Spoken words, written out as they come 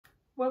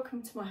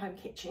welcome to my home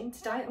kitchen.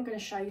 Today I'm going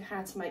to show you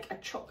how to make a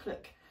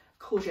chocolate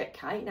courgette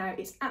cake. Now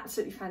it's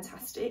absolutely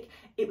fantastic.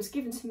 It was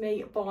given to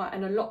me by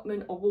an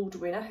Allotment award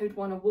winner who'd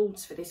won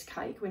awards for this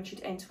cake when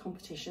she'd enter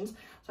competitions,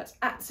 so it's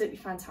absolutely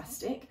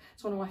fantastic.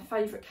 It's one of my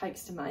favourite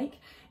cakes to make.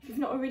 If you've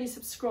not already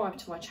subscribed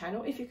to my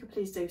channel, if you could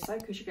please do so,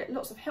 because you get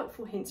lots of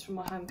helpful hints from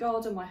my home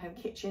garden, my home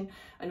kitchen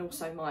and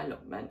also my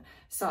allotment.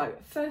 So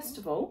first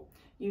of all,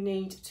 you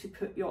need to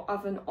put your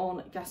oven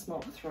on gas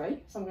mark 3.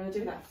 So I'm going to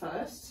do that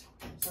first,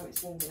 so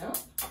it's warming up.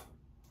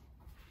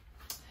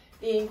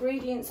 The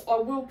ingredients I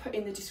will put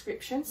in the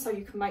description so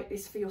you can make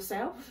this for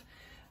yourself,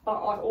 but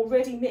I've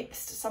already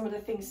mixed some of the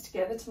things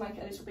together to make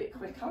it a little bit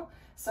quicker.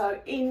 So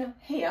in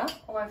here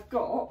I've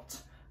got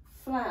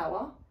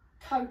flour,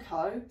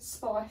 cocoa,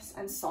 spice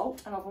and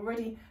salt, and I've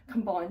already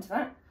combined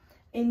that.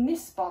 In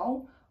this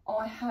bowl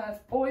I have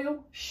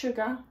oil,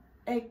 sugar,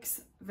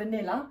 eggs,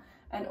 vanilla,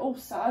 and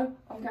also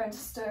I'm going to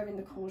stir in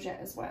the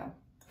courgette as well.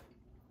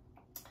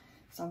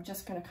 So I'm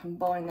just going to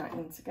combine that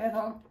in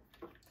together.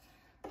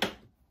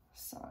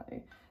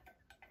 So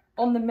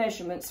on the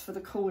measurements for the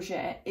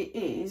courgette, it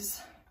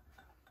is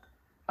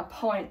a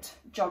pint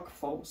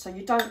jugful. So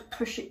you don't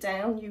push it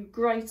down, you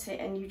grate it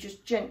and you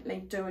just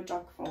gently do a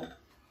jugful.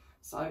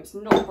 So it's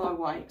not by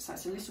weight, so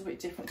it's a little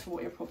bit different to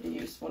what you're probably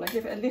used for. And I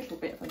give it a little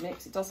bit of a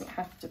mix. It doesn't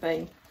have to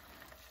be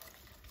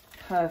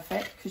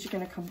perfect because you're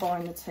going to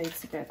combine the two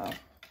together.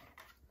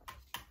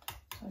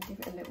 So I'll give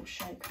it a little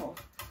shake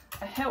off.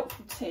 A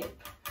helpful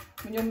tip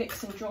when you're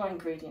mixing dry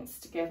ingredients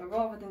together,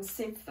 rather than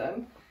sieve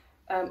them,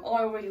 I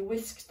already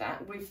whisked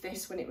that with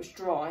this when it was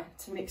dry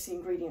to mix the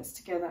ingredients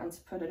together and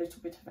to put a little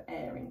bit of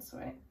air into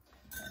it.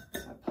 So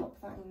I pop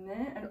that in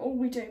there, and all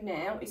we do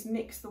now is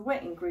mix the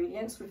wet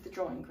ingredients with the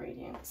dry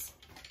ingredients.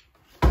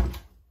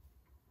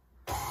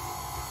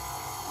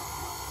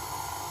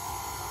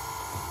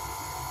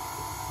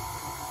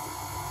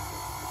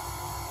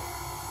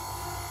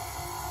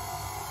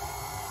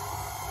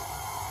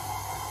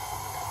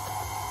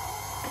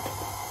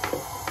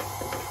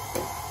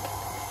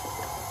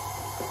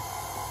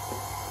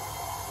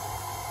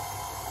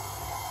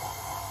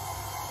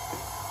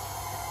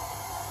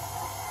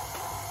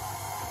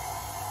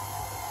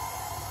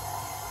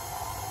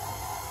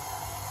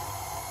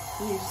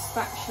 Use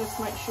spatulas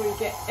to make sure you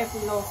get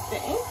every last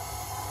bit in.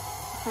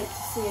 I hate to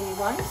see any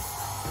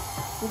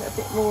waste. Give it a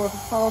bit more of a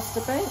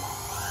faster beat.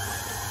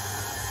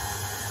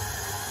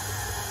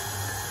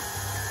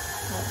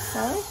 Like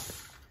so.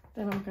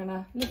 Then I'm going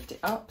to lift it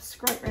up,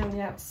 scrape around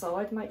the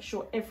outside, make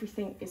sure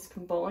everything is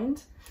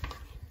combined.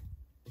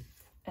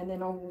 And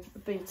then I will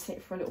beat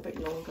it for a little bit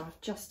longer,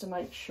 just to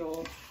make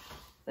sure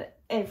that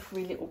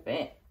every little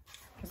bit,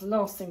 because the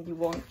last thing you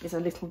want is a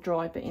little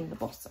dry bit in the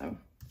bottom.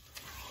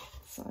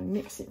 So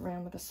mix it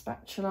around with a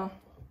spatula,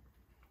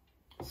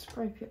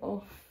 scrape it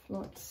off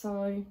like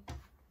so.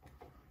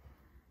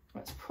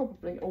 That's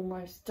probably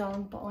almost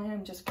done, but I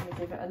am just going to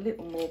give it a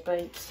little more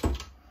beat.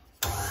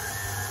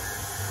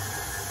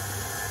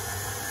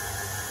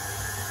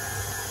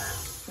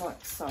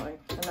 Like so,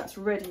 and that's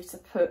ready to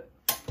put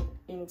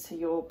into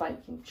your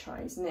baking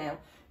trays. Now,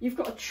 you've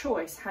got a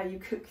choice how you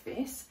cook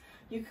this.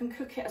 You can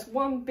cook it as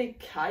one big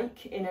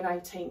cake in an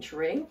 8-inch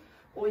ring,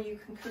 or you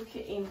can cook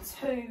it in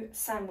 2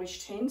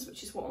 sandwich tins,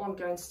 which is what I'm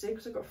going to do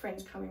because I've got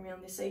friends coming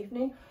around this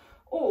evening.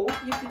 Or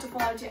you could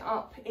divide it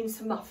up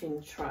into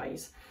muffin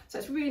trays. So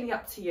it's really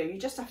up to you. You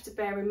just have to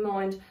bear in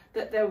mind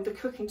that the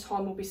cooking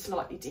time will be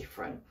slightly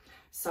different.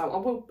 So I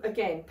will,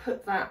 again,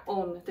 put that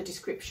on the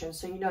description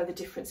so you know the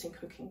difference in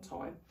cooking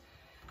time.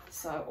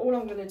 So all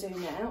I'm going to do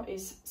now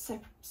is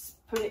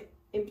put it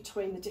in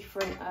between the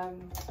different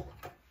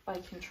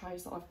baking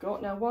trays that I've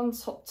got. Now, one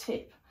top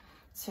tip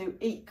to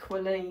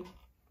equally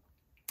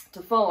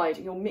divide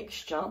your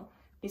mixture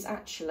is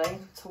actually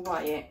to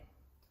weigh it.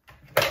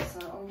 So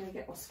I'm going to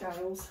get my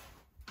scales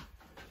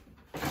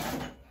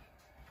and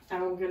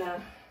I'm going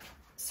to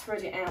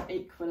spread it out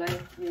equally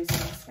using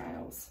my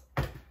scales.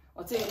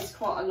 I do this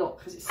quite a lot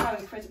because it's so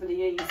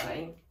incredibly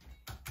easy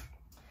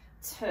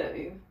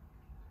to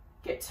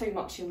get too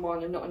much in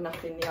one and not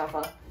enough in the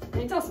other.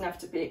 And it doesn't have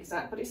to be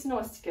exact, but it's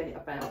nice to get it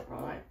about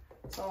right.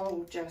 So I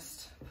will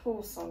just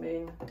pour some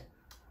in.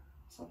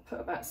 So I'll put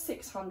about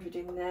 600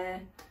 in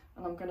there.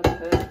 And I'm going to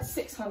put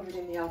 600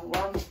 in the other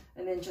one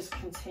and then just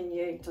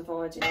continue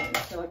dividing it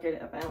until I get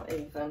it about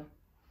even.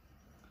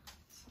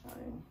 So,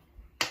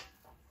 if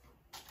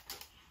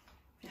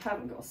you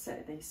haven't got a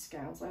set of these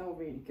scales, they are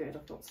really good,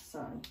 I've got to say.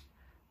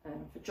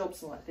 For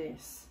jobs like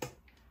this,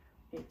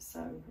 it's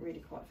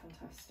really quite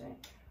fantastic.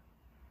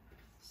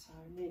 So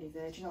nearly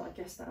there. Do you know what, I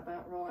guessed that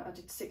about right. I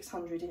did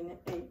 600 in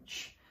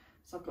each,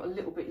 so I've got a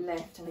little bit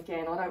left. And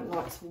again, I don't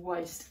like to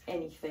waste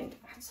anything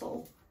at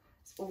all.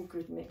 It's all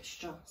good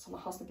mixture. So my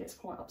husband gets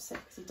quite upset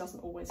because he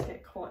doesn't always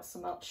get quite so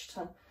much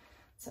to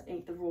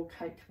eat the raw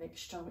cake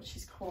mixture, which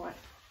he's quite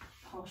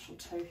partial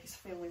to. He's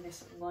filming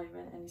this at the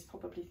moment and he's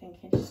probably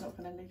thinking she's not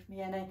going to leave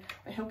me any,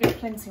 but he'll get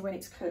plenty when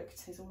it's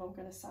cooked, is all I'm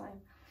going to say.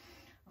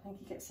 I think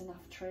he gets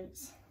enough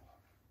treats.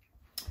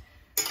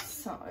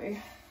 So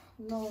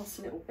last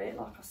little bit,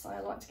 like I say,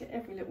 I like to get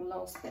every little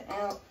last bit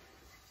out.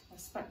 My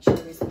spatula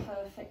is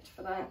perfect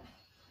for that.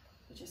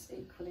 You just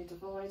equally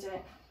divide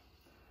it.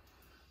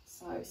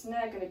 So it's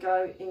now going to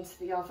go into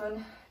the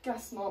oven,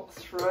 gas mark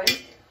 3.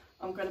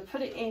 I'm going to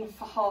put it in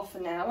for half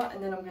an hour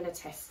and then I'm going to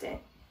test it.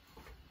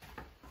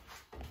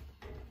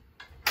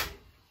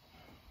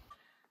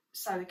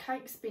 So the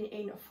cake's been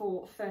in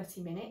for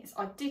 30 minutes.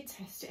 I did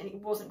test it and it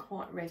wasn't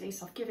quite ready,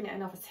 so I've given it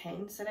another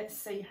 10. So let's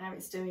see how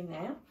it's doing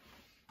now.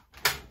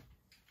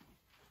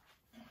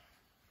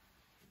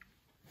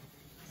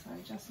 So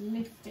just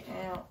lift it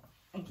out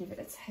and give it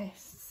a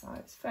test. So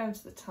it's firm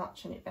to the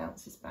touch and it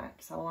bounces back,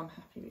 so I'm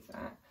happy with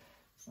that.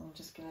 So I'm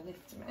just going to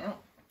lift them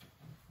out.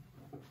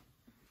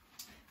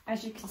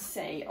 As you can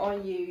see, I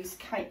use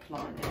cake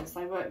liners.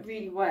 They work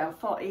really well,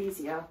 far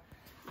easier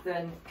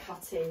than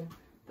cutting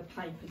the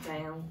paper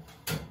down.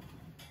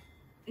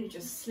 You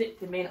just slip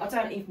them in. I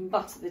don't even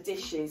butter the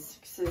dishes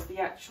because the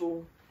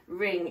actual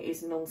ring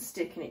is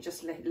non-stick and it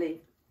just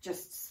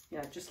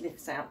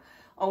lifts out.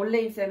 I'll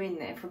leave them in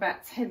there for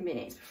about 10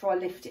 minutes before I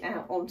lift it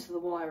out onto the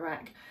wire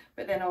rack,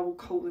 but then I will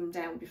cool them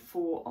down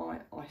before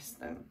I ice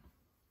them.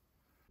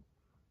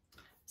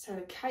 So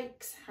the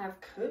cakes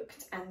have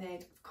cooked and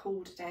they've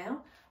cooled down.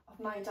 I've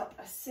made up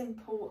a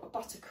simple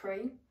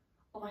buttercream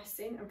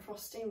icing and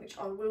frosting, which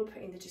I will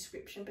put in the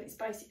description, but it's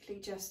basically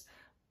just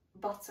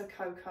butter,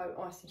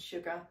 cocoa, icing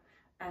sugar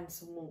and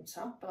some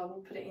water, but I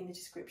will put it in the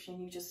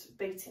description. You just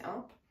beat it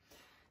up.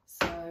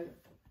 So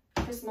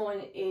because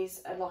mine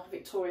is like a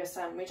Victoria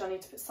sandwich, I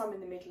need to put some in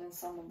the middle and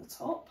some on the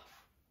top.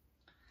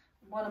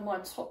 One of my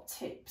top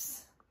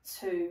tips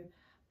to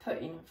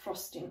putting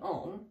frosting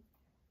on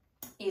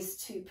is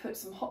to put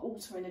some hot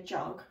water in a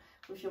jug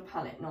with your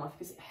palette knife,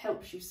 because it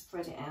helps you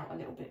spread it out a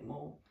little bit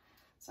more.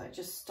 So it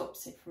just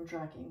stops it from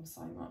dragging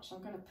so much. So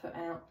I'm going to put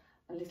out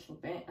a little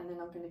bit and then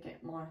I'm going to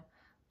get my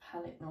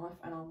palette knife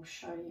and I will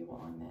show you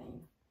what I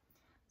mean.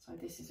 So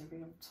this is a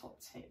real top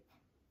tip.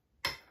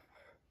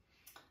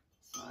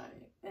 So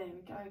there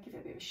we go, give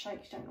it a bit of a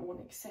shake. You don't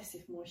want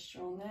excessive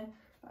moisture on there,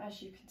 but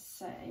as you can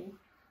see,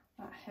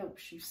 that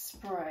helps you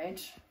spread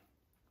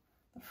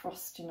the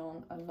frosting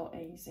on a lot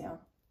easier,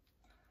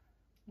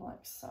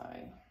 like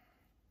so.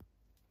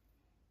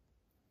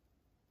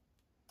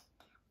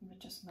 It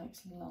just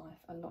makes life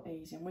a lot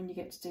easier. And when you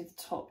get to do the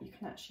top, you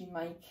can actually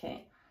make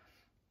it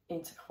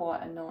into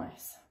quite a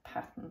nice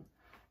pattern.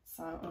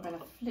 So I'm going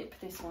to flip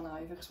this one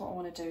over because what I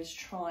want to do is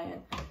try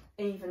and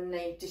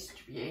evenly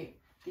distribute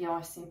the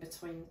icing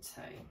between the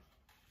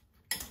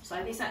two.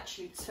 So this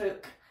actually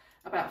took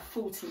about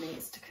 40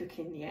 minutes to cook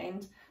in the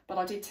end, but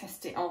I did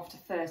test it after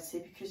 30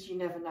 because you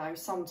never know,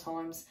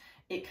 sometimes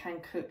it can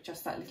cook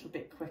just that little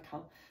bit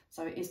quicker.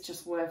 So it is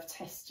just worth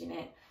testing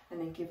it and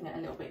then giving it a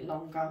little bit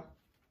longer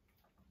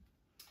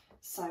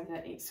so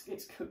that it's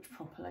cooked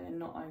properly and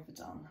not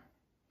overdone.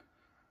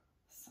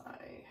 So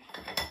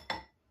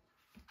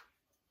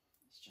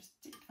let's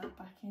just dip that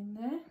back in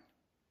there.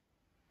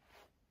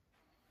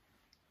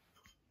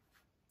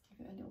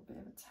 Give it a little bit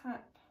of a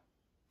tap,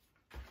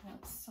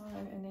 like so,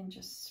 and then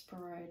just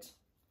spread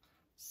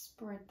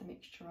the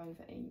mixture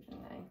over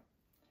evenly,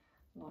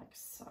 like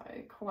so.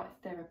 Quite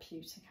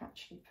therapeutic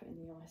actually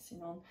putting the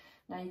icing on.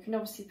 Now you can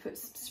obviously put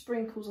some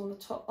sprinkles on the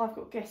top. I've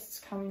got guests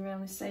coming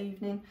around this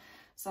evening,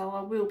 so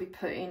I will be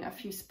putting a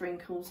few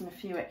sprinkles and a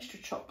few extra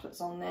chocolates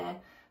on there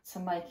to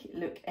make it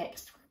look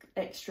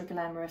extra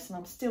glamorous. And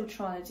I'm still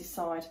trying to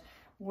decide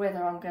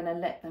whether I'm going to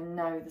let them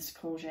know there's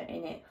courgette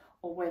in it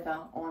or whether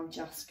I'm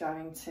just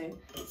going to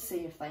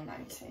see if they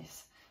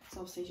notice. So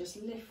obviously just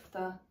lift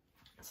the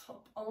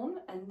top on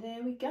and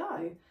there we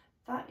go.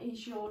 That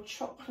is your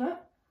chocolate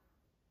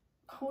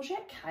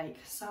courgette cake.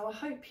 So I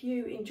hope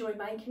you enjoy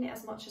making it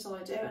as much as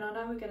I do, and I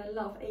know we're going to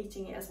love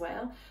eating it as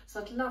well.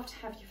 So I'd love to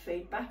have your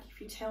feedback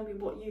if you tell me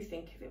what you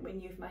think of it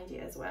when you've made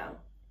it as well.